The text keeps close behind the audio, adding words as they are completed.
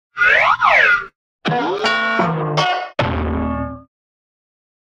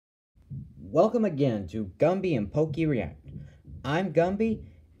Welcome again to Gumby and Pokey React. I'm Gumby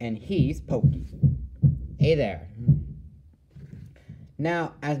and he's Pokey. Hey there.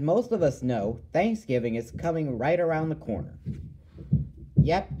 Now, as most of us know, Thanksgiving is coming right around the corner.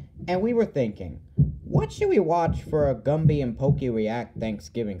 Yep, and we were thinking, what should we watch for a Gumby and Pokey React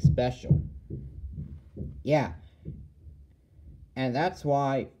Thanksgiving special? Yeah, and that's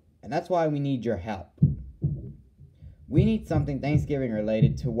why we need your help. We need something Thanksgiving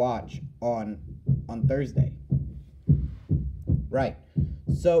related to watch on Thursday. Right.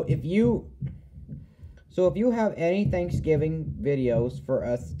 So if you have any Thanksgiving videos for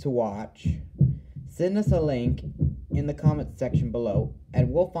us to watch, send us a link in the comments section below and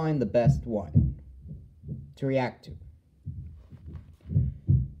we'll find the best one to react to.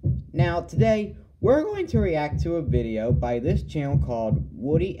 Now today we're going to react to a video by this channel called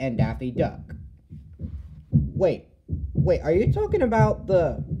Woody and Daffy Duck. Wait, are you talking about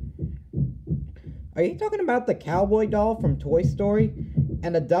the cowboy doll from Toy Story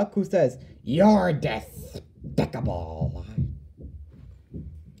and a duck who says, "You're despicable"?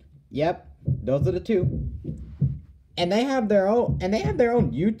 Yep, those are the two. And they have their own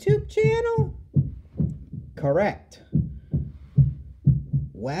YouTube channel? Correct.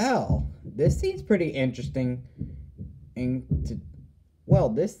 Well, this seems pretty interesting.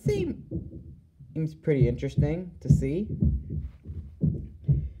 This seems pretty interesting to see.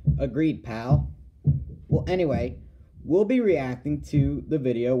 Agreed, pal. Well, anyway, we'll be reacting to the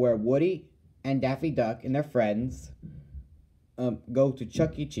video where Woody and Daffy Duck and their friends go to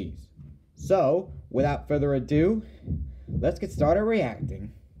Chuck E. Cheese. So, without further ado, let's get started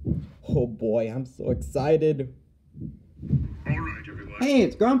reacting. Oh boy, I'm so excited. Alright, everyone. Hey,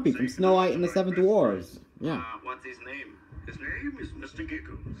 it's Grumpy from Snow White and the Seven Dwarfs. Yeah. What's his name? His name is Mr.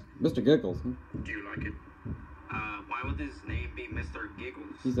 Giggles. Mr. Giggles. Do you like it? Why would his name be Mr.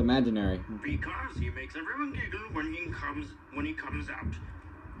 Giggles? He's imaginary. Because he makes everyone giggle when he comes out.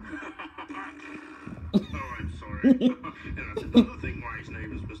 Oh, I'm sorry. And that's another thing why his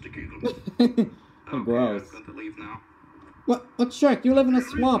name is Mr. Giggles. Okay, gross. I'm going to leave now. What, Shrek? You live in a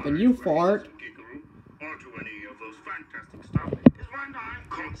swamp and you fart. Giggle, or do any of those fantastic stuff is when I'm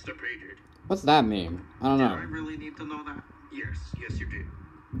constipated. What's that mean? I don't know. Do I really need to know that? Yes, you did.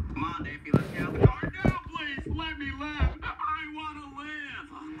 Come on, Daffy, let's get out the car. No, please, let me live. I want to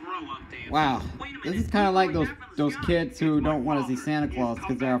live. Grow up, Daffy. Wow, Wait a minute. this is kind of like those kids who don't want to see Santa Claus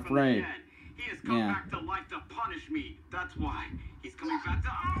because they're afraid. He has come back to life to punish me. That's why. He's coming back to...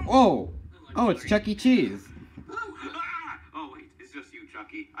 Oh, it's Chuck E. Cheese. Oh, wait, it's just you,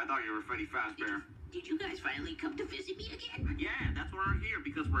 Chucky. I thought you were Freddy Fazbear. Did you guys finally come to visit me again? Yeah, that's why we're here,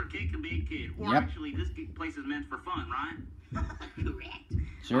 because we're a kid can be a kid. Or actually, this place is meant for fun, right? Correct.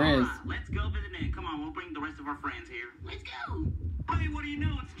 Sure is. Let's go visit it. Come on, we'll bring the rest of our friends here. Let's go. Hey, what do you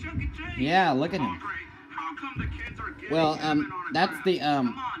know? It's Chuck E. Cheese. Yeah, look at him. Great. How come the kids are getting Well, on a that's graph? the Come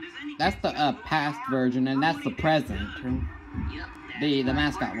on, does any kid past version, and that's the present. Yep. The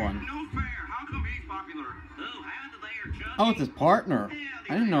mascot one. No fair. How come he's popular? Oh, how do they are Chucky? Oh, it's his partner.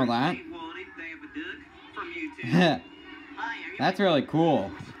 I didn't know that. That's really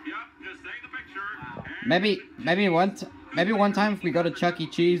cool. Yep, just take the picture. Maybe one time if we go to Chuck E.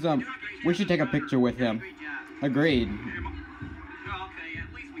 Cheese, we should take a picture with him. Agreed. Okay,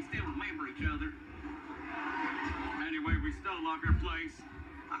 at least we still remember each other. Anyway, we still love your place.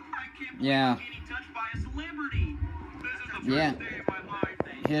 I can't believe I'm getting touched by a celebrity. This is the first day of my life.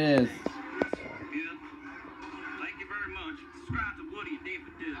 It is. Yep. Thank you very much. Subscribe to Woody and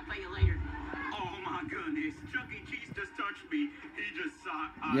David Duke. I'll pay you later. Oh my goodness, Chuck E. Cheese just touched me. He just saw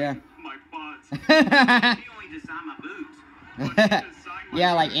my butt. He only just saw my boobs. But he just signed my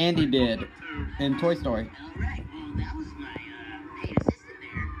Yeah, like boobs. Andy I did love it too. in Toy Story. Alright, well, that was my paid assistant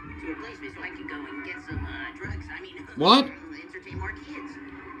there to replace me so I could go and get some drugs. I mean, What? entertain more kids.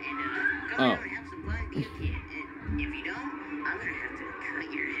 And come Oh. out and have some fun, be a kid. And if you don't, I'm gonna have to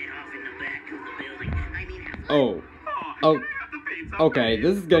cut your head off in the back of the building. I mean, have fun. Oh, okay,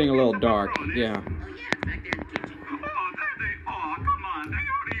 this is getting a little dark. Yeah. Oh, yeah, back there in the kitchen. Come on, they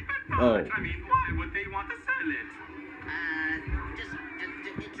already been Oh. touched. I mean, why would they want to sell it? Just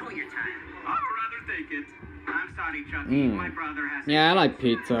enjoy your time. I'd rather take it. I'm sorry, Chucky. My brother has... Yeah, I like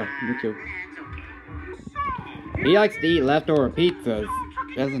pizza. Me too. That's okay. So, He likes to eat leftover pizzas,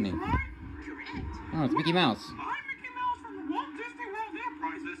 Chucky doesn't he? Cheese, right? Correct. Oh, it's Mickey Mouse. I'm Mickey Mouse from the Walt Disney World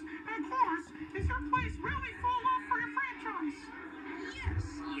Enterprises. And of course, is your place really full up for your franchise?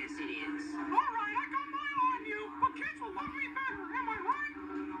 Yes, it is. Alright, I got my eye on you, but kids will love me better, am I right?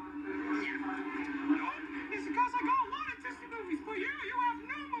 No, It's because I got a lot of Disney movies, but you have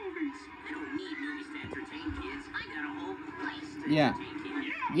no movies. I don't need movies to entertain kids. I got a whole place to Yeah. entertain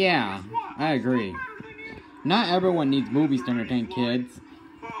kids. Yeah, I agree. Not everyone needs movies to entertain kids.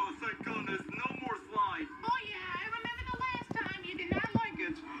 Oh, thank goodness, no more slide. Oh yeah, I remember the last time you did not like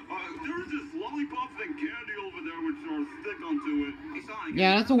it. There's this lollipops and candy over there which are stick onto it. Hey, Sonic,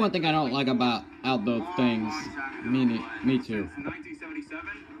 Yeah, that's the one thing I don't like about outdoor things. Me too. Since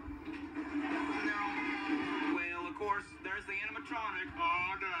 1977? No. Well, of course, there's the animatronic. Oh,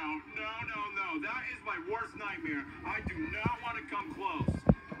 no. That is my worst nightmare. I do not want to come close.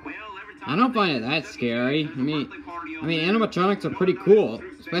 Well, every time I don't find it that scary. I mean, animatronics are pretty cool,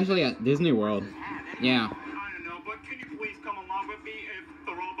 especially at Disney World. Yeah. I don't know, but can you please come along with me if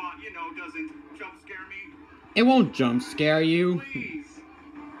the robot, doesn't jump scare me? It won't jump scare you. Please.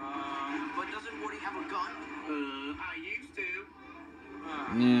 But doesn't Woody have a gun? I used to.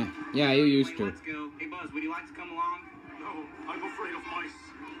 Yeah, you used to. Let's go. Hey, Buzz, would you like to come along? No, I'm afraid of mice.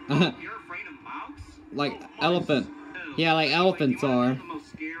 You're afraid of mouse? Like Mice. elephant. Oh. Yeah, like elephants You wanna are. know the most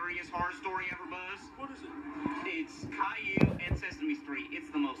scariest horror story ever, Buzz? What is it? It's Caillou and Sesame Street. It's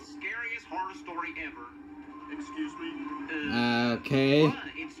the most scariest horror story ever. Excuse me? Okay. What?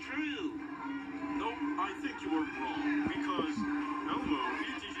 It's true. No, I think you are wrong. Because Elmo,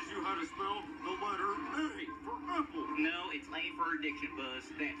 he teaches you how to spell the letter A for apple. No, it's A for addiction, Buzz.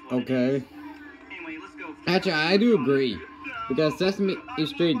 That's what Okay. it is. Anyway, let's go. Actually, I do agree. Because Sesame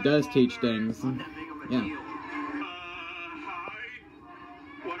Street does teach things. Yeah. Hi.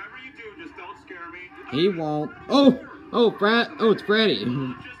 Whatever you do, just don't scare me. He won't. Oh, it's Freddy. Just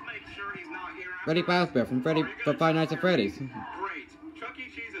make sure he's not here. Freddy Fazbear from Five Nights at Freddy's. Great. Chuck E.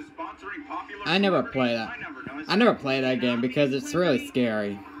 Cheese is sponsoring popular. I never play that. I never play that game because it's really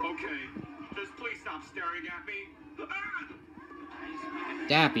scary. Okay. Just please stop staring at me.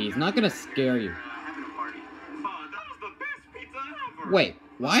 Daffy, he's not gonna scare you. Having a party. That was the best pizza ever. Wait,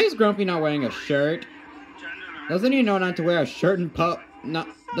 why is Grumpy not wearing a shirt? Doesn't he know not to wear a shirt in No,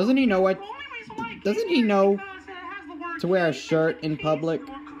 doesn't he know what? Doesn't he know to wear a shirt in public?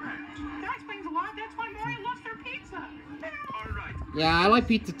 That explains a lot. That's why Mario loves their pizza. All right. Yeah, I like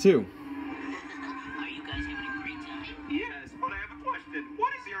pizza too. Are you guys having a great time? Yes, but I have a question.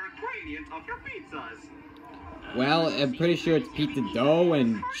 What is your ingredient of your pizzas? Well, I'm pretty sure it's pizza dough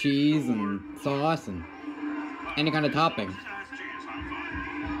and cheese and sauce and any kind of topping.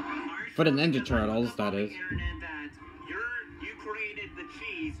 For the Ninja Turtles, that is. You created the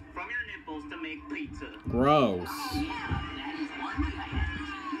cheese from your nipples to make pizza. Gross.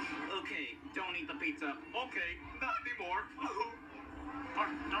 Okay, don't eat the pizza. Okay, not anymore.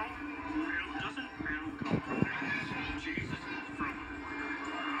 Doesn't milk come from nipples?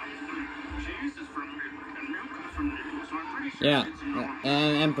 Cheese is from milk, and milk comes from nipples, so I'm pretty sure Yeah, it's normal.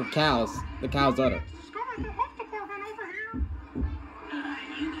 and for cows. The cow's udder. Discovered the health department over here.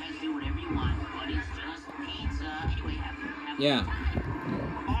 You guys do whatever you want, but it's just pizza. Anyway, have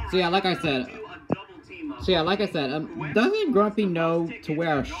Yeah. So yeah, like I said, Do a double team up. doesn't Grumpy know to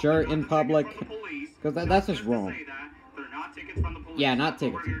wear a shirt in public? Because that's just wrong. Yeah, not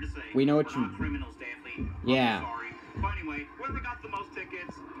tickets. We know what you... Criminals, Daffy. Yeah. Sorry. But anyway, whoever got the most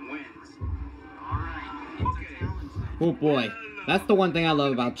tickets wins. Alright. Okay. Oh boy, that's the one thing I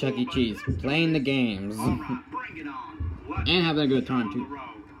love about Chuck E. Cheese, playing the games. All right, bring it on. Let's And having a good time, go too. on the road.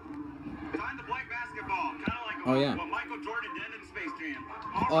 Time to play basketball, kind of like Oh, yeah. what Michael Jordan did in Space Jam.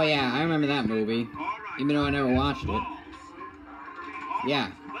 Oh yeah, I remember that movie. All right. Even though I never watched it. Balls. All Yeah.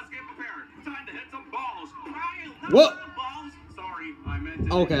 right, let's get prepared. Time to hit some balls. Ryan, not What? the balls. Sorry, I meant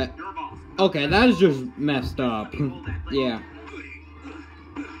to Okay. hit your balls. Okay, that is just messed up. Hold that thing. Yeah.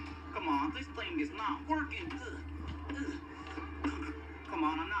 Come on, this thing is not working. Come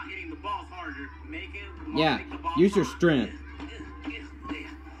on, I'm not hitting the balls harder. Make it. Come on, Yeah, make the balls use your hard. strength.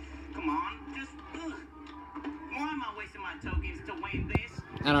 Come on, just. Why am I wasting my tokens to win this?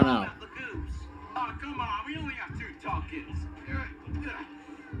 I don't know. What about the goose? Oh, come on, we only have 2 tokens.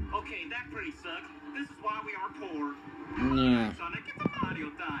 Okay, that pretty sucks. This is why we are poor. Yeah. Sonic, it's a Mario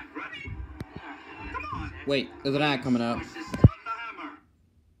time. Ready? Come on. Wait, there's an ad coming up. Use the hammer.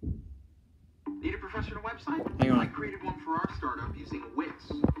 Need a professional website? Hang on. I created one for our startup using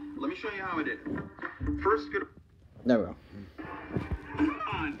Wix. Let me show you how I did it. First, go to... There we go. Come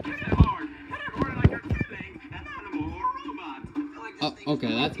on, hit it hard. Hit it hard like you're killing an animal or robot. Oh,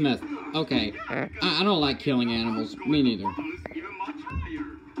 okay, that's messed. Okay, I don't like killing animals. Me neither. Even much higher.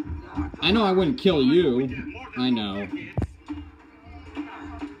 I know I wouldn't kill you. Get more than I 4 know. tickets. Come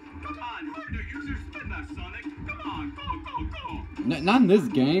on, harder. Use your spin dash, Sonic. Come on, go. Not in this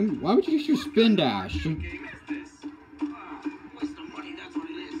game. Why would you use your spin dash? What game is this? waste of money, that's what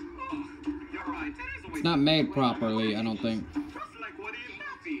it is. Oh, you're right. It is a waste It's not of made money. properly, I don't think. Just like Woody and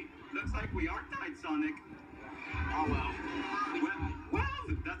Daffy. Looks like we are tight, Sonic. Oh well.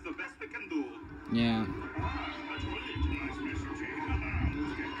 Well, that's the best we can do. Yeah.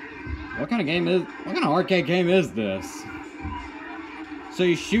 What kind of arcade game is this? So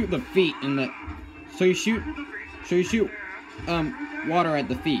you shoot the feet in the, so you shoot water at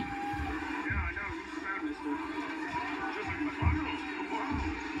the feet.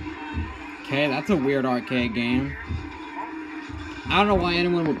 Okay, that's a weird arcade game. I don't know why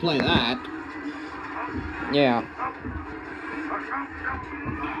anyone would play that. Yeah.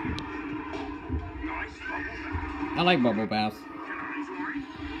 I like bubble baths.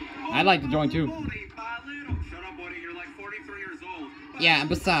 I'd like to join too. Yeah, and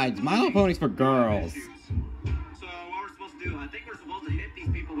besides, My Little Pony's for girls. So what we're supposed to do? I think we're supposed to hit these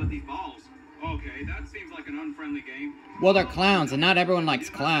people with these balls. Okay, that seems like an unfriendly game. Well, they're clowns, and not everyone likes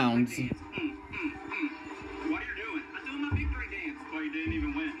clowns. What are you doing? I'm doing my victory dance, but you didn't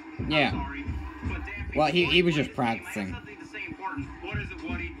even win. Yeah. I'm sorry. But Daffy, Well, he was just practicing. something to say important. What is it,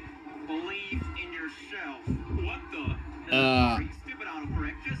 Woody? Believe in yourself. What the? Uh, Stupid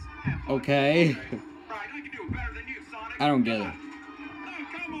autocorrect. Just have fun. Okay. Right, I can do it better than you, Sonic. I don't get it. Oh,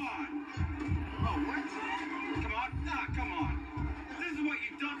 come on. Oh, what? Come on. Ah, come on. This is what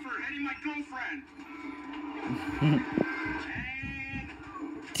you've done for hitting my girlfriend. And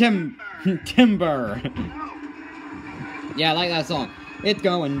Timber. no. Yeah, I like that song. It's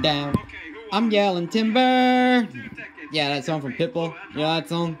going down. Okay, who I'm won? yelling timber. 2 tickets. Yeah, that song from Pitbull. You know that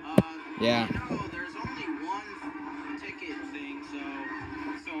song? Yeah. No, there's only one ticket thing, so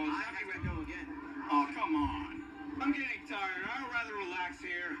Daffy would go again. Oh, come on. I'm getting tired. I'd rather relax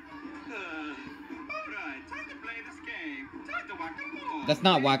here. Alright, time to play this game. Time to whack-a-mole. That's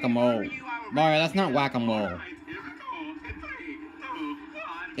not whack-a-mole. Mario, that's not whack-a-mole. Alright, here we go. In 3, 2,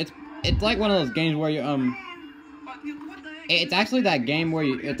 1. It's like one of those games where you What the heck? it's actually that game where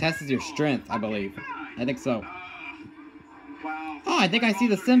it tests your strength, I believe. I think so. Wow. Oh, I think I see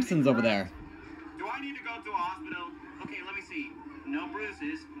the Simpsons over there. Do I need to go to a hospital? Okay, let me see. No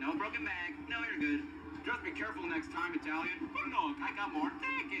bruises, no broken back. No, you're good. Just be careful next time, Italian. Oh, look, I got more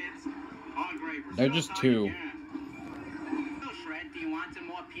tickets. Oh, great. We're They're still just starting 2. again. So, Shred, do you want some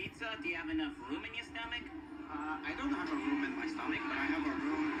more pizza? Do you have enough room in your stomach? I don't have a room in my stomach, but I have a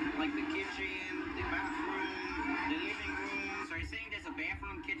room like the kitchen, the bathroom, the living room. So you're saying there's a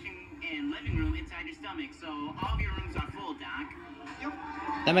bathroom, kitchen, and living room inside your stomach, so all of your rooms are full, Doc. Yep.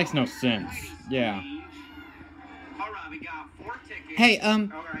 That makes no sense. Yeah. Alright, we got 4 tickets. Hey,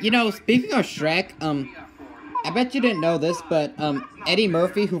 you know, speaking of Shrek, I bet you didn't know this, but Eddie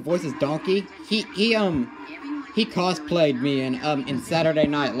Murphy, who voices Donkey, he cosplayed me in Saturday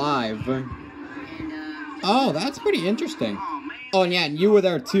Night Live. Oh, that's pretty interesting. Oh, and yeah, and you were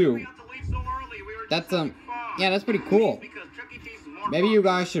there too. That's yeah, that's pretty cool. Maybe you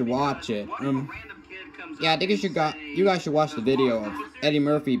guys should watch it. Yeah, I think you guys should watch the video of Eddie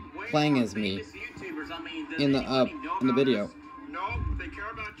Murphy playing as me in the video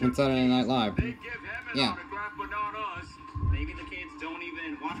on Saturday Night Live. Yeah. Maybe the kids don't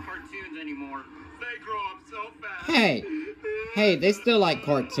even watch cartoons anymore. They grow up so fast. Hey, they still like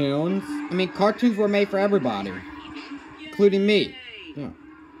cartoons. I mean, cartoons were made for everybody, including me. Yeah.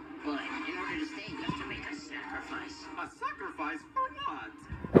 But in order to stay, you have to make a sacrifice. A sacrifice for what?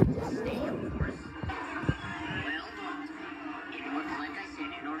 Stay, of course. Well, like I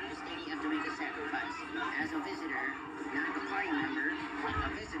said, in order to stay, you have to make a sacrifice. As a visitor, not a party member, a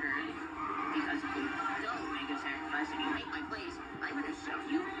visitor, because if you don't make a sacrifice and you make my place, I'm going to shove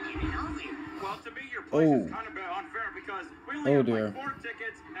you in an elevator. Well, to me, your place is kind of unfair because we only have like 4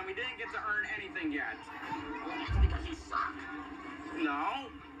 tickets and we didn't get to earn anything yet. Well, that's because you suck. No.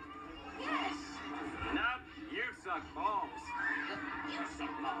 Yes. Nope. You suck balls. You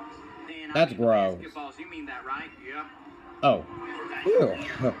suck balls. And That's gross. Basketballs. You mean that, right? Yep. Oh. Ew.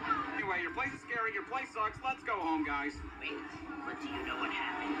 Anyway, your place is scary. Your place sucks. Let's go home, guys. Wait. But do you know what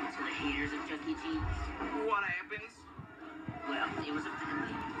happened to the haters of Chuck E. Cheese? What happens? Well, it was a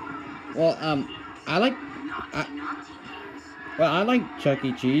family. Well, I like Chuck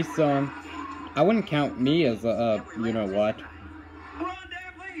E. Cheese, so I wouldn't count me as a you know what. Run,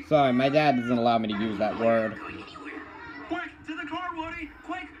 Daffy! Sorry, my dad doesn't allow me to use that word. Quick, to the car, Woody!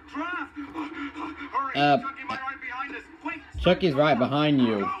 Quick, drive! Hurry, Chucky might right behind us. Quick! Chucky's right behind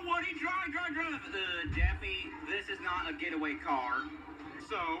you. Go, Woody, drive! Daffy, this is not a getaway car.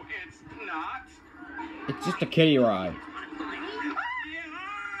 So, it's not? It's just a kiddie ride.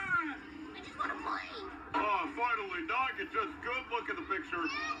 Oh, finally, now I can just good look at the picture,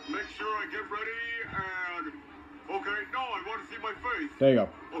 make sure I get ready, and... Okay, no, I want to see my face. There you go.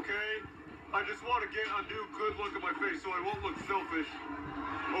 Okay? I just want to get a new good look at my face so I won't look selfish.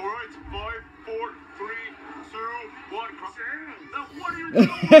 Alright, 5, 4, 3, 2, 1... Now, what are you doing?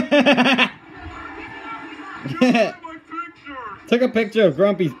 My picture. Took a picture of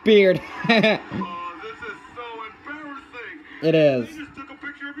Grumpy's beard. Oh, this is so embarrassing. It is. You just took a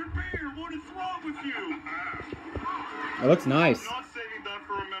picture of your beard. What is wrong with you? It looks nice. I'm not saving that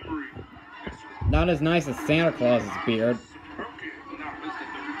for a memory. Not as nice as Santa Claus's beard. Okay, now let's get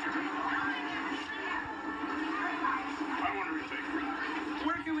the picture. I want to retake it.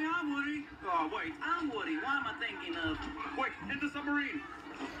 Where can we hide, Woody? Oh, wait, I'm Woody. Why am I thinking of... Quick, hit the submarine.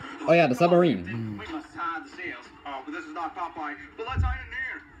 Oh yeah, the submarine. We must hide the sails. Oh, but this is not Popeye. But let's hide in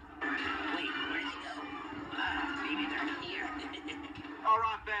here. Wait, where'd he go? Maybe they're here. All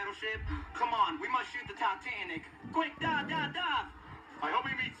right, battleship. Come on, we must shoot the Titanic. Quick, dive, dive, dive. I hope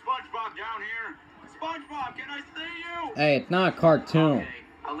we meet SpongeBob down here. SpongeBob, can I see you? Hey, it's not a cartoon. Okay,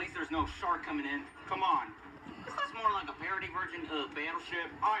 at least there's no shark coming in. Come on. Is this more like a parody version of Battleship?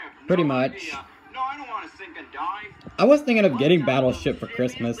 I have no Pretty much. idea. No, I don't want to sink and dive. I was thinking of getting Battleship for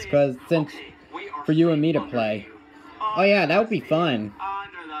Christmas, cause since for you and me to play. Oh yeah, that would be fun.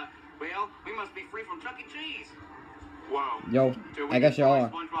 Under the... Well, we must be free from Chuck E. Cheese. Wow. Yo, I guess you are.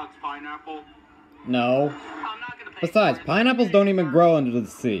 SpongeBob's pineapple. No. I'm not gonna pay Besides, for it. pineapples don't even grow under the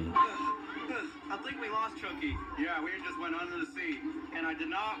sea. I think we lost Chucky. Yeah, we just went under the sea, and I did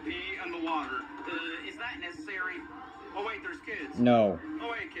not pee in the water. Is that necessary? Oh wait, there's kids. No. Oh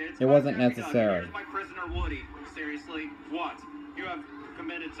wait, kids. It wasn't What have you done? necessary. Here's my prisoner Woody. Seriously, what? You have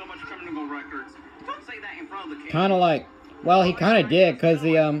committed so much criminal records. Don't say that in front of the kids. Kinda like, well, he kinda did, cause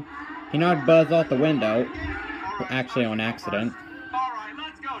he knocked Buzz off the window. Actually, on accident. All right,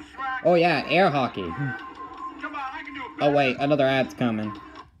 let's go, Shrek. Oh yeah, air hockey. Come on, I can do it. Oh wait, another ad's coming.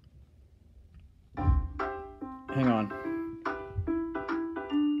 Hang on.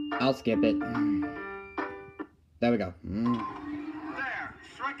 I'll skip it. There we go. There.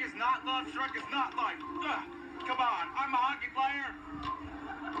 Shrek is not love. Shrek is not life. Come on, I'm a hockey player.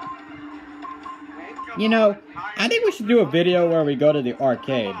 You know, I think we should do a video where we go to the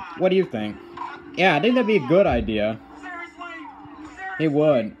arcade. What do you think? Yeah, I think that'd be a good idea. Seriously? It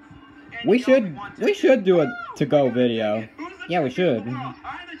would. We should do a to-go video. Yeah, we should. I am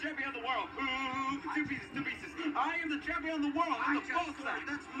the champion of the world. Two pieces, two pieces. I am the champion of the world. I'm the boss.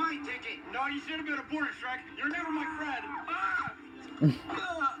 That's my ticket. No, you should have been aborted, Shrek. You're never my friend.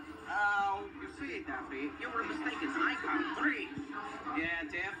 Oh, you see, Daffy, you were mistaken. I count 3. Yeah,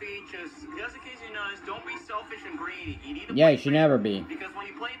 Daffy, just in case you notice, don't be selfish and greedy. You need to Yeah, play you should never be. Because when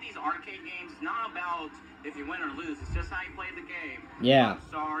you play these arcade games, it's not about if you win or lose. It's just how you play the game. Yeah. I'm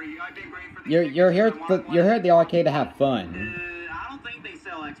sorry, I've been great for the You're here at the arcade to have fun. I don't think they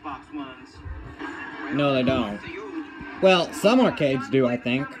sell Xbox Ones. No, they don't. To you. Well, some arcades do, I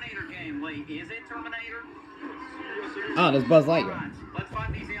think. Terminator game. Wait, is it Terminator? Oh, there's Buzz Alright, Lightyear. let's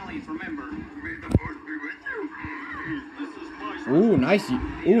find these aliens, remember. May the force be with you. This is my Ooh, nice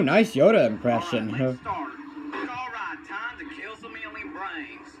Yoda impression. Alright, let's start. Alright, time to kill some alien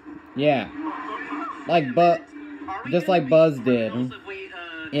brains. Yeah, like Are we just gonna like be Buzz for did reals if we,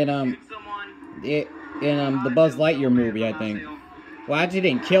 in shoot someone? in the Buzz Lightyear movie, I think. Well, actually,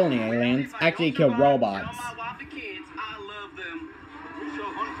 didn't kill any aliens. Actually, he killed robots. Tell my wife and kids I love them.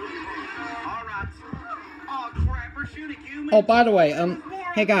 Alright. Oh crap, we're shooting humans. Oh, by the way,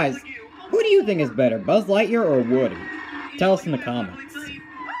 hey guys, who do you think is better, Buzz Lightyear or Woody? Tell us in the comments. Hey,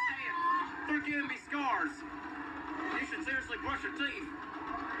 they're giving me scars. You should seriously brush your teeth.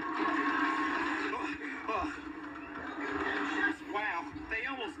 Wow, they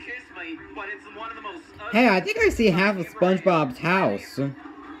almost kissed me, but it's one of the most... Hey, I think I see half of SpongeBob's house.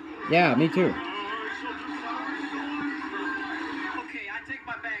 Yeah, me too. Okay, I take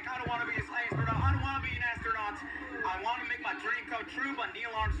my back. I don't want to be an astronaut. I don't want to be an astronaut. I want to make my dream come true, but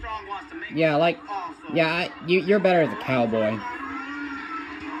Neil Armstrong wants to make Yeah, like, awesome. yeah, you're better as a cowboy. Come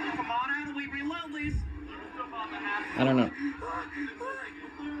on, how do we reload this? I don't know.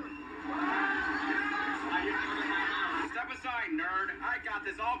 Step aside, nerd. I got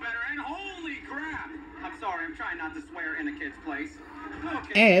this all better, and holy crap! I'm sorry, I'm trying not to swear in a kid's place.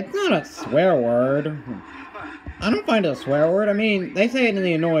 Okay. Hey, it's not a swear word. I don't find it a swear word. I mean, they say it in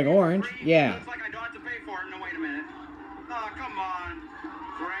The Annoying Orange. Yeah. Looks like I don't have to pay for it. No, wait a minute. Oh, come on.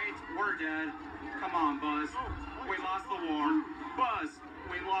 Great, we're dead. Come on, Buzz. We lost the war. Buzz,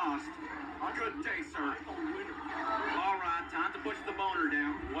 we lost. Good day, sir. All right, time to push the boner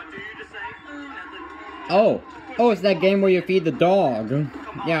down. What do you just say? Nothing. Oh, it's that game where you feed the dog.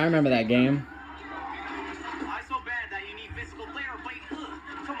 Yeah, I remember that game. I so bad that you need physical therapy.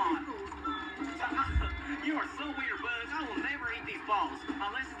 Come on. You are so weird, Buzz. I will never eat these balls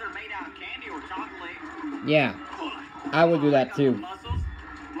unless they're made out of candy or chocolate. Yeah, I would do that too. Muscles.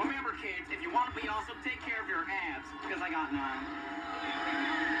 Remember, kids, if you want to be awesome, take care of your abs, because I got none.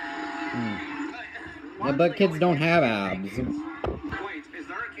 Yeah, but kids don't have abs. Wait, is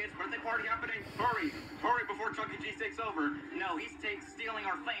there a kid's birthday party happening? Hurry! Hurry before Chuck E. Cheese takes over. No, he's stealing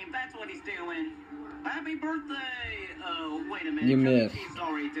our fame. That's what he's doing. Happy birthday! Oh, wait a minute. You missed. Chuck E. Cheese is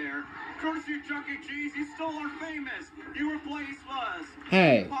already there. Courtesy of Chuck E. Cheese, you stole our famous. You replaced us.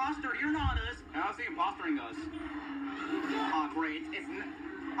 Hey. Imposter, you're not us. How's he impostering us? Oh, great.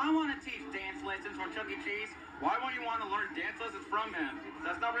 I want to teach dance lessons from Chuck E. Cheese. Why would you want to learn dance lessons from him?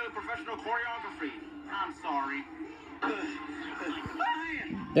 That's not really professional choreography. I'm sorry.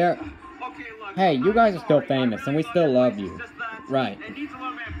 There. Okay, look. Hey, you guys are still famous, and we still love you. Right. It needs a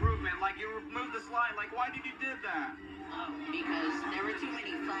little bit of improvement. Like, you removed the slide. Like, why did you do that? Because there were too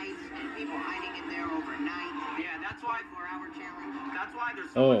many fights and people hiding in there overnight. Yeah, that's why. 4-hour challenge. That's why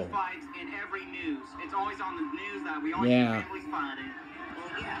there's so much fights in every news. It's always on the news that we always see families fighting.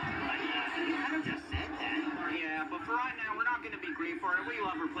 Well, yeah, but you kind of just said that. Yeah, but for right now, we're not going to be grieved for it. We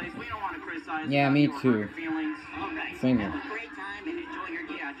love her place. We don't want to criticize. Yeah, me too. Feelings. All right. Same here. Have a great time and enjoy your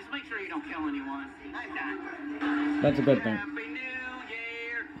day. Yeah, just make sure you don't kill anyone. I'm done. That's a good thing. Happy New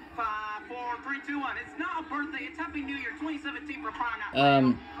Year. 5, 4, 3, 2, 1. It's not a birthday. It's Happy New Year 2017 for crying out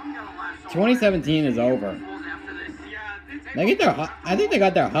loud. 2017 is over. They get their. I think they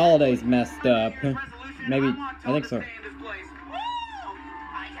got their holidays messed up. Maybe. I think so. I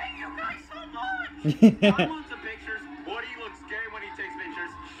hate you guys so much. I want some pictures. Woody looks gay when he takes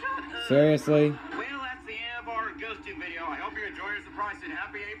pictures. Shut up. Seriously? Well, that's the end of our Ghost Tube video. I hope you enjoyed your surprise and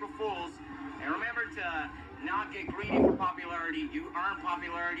happy April Fools. And remember to not get greedy for popularity. You earn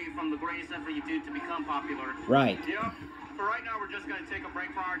popularity from the greatest effort you do to become popular. Right. Yep. For right now, we're just going to take a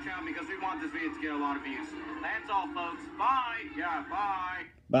break from our channel because we want this video to get a lot of views. That's all, folks. Bye. Yeah, bye.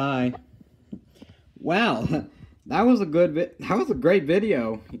 Bye. Wow. That was a great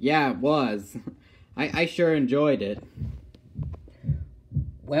video. Yeah, it was. I sure enjoyed it.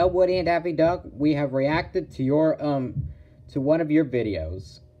 Well, Woody and Daffy Duck, we have reacted to your to one of your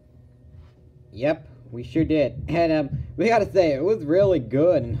videos. Yep, we sure did. And we gotta say, it was really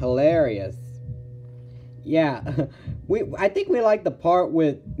good and hilarious. Yeah, I think we like the part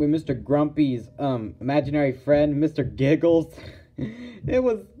with Mr. Grumpy's imaginary friend, Mr. Giggles. It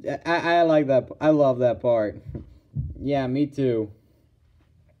was I like that. I love that part. Yeah, me too.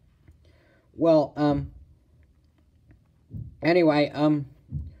 Well, anyway,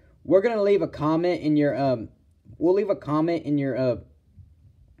 we're gonna leave a comment in your we'll leave a comment in your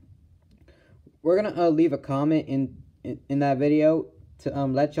we're gonna leave a comment in that video to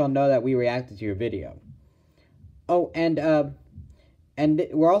let y'all know that we reacted to your video. Oh, and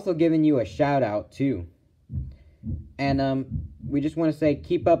we're also giving you a shout out too. And we just want to say,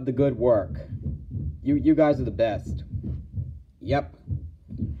 keep up the good work. You guys are the best. Yep.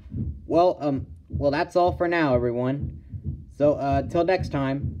 Well, that's all for now, everyone. So, till next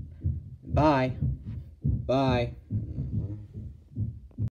time. Bye. Bye.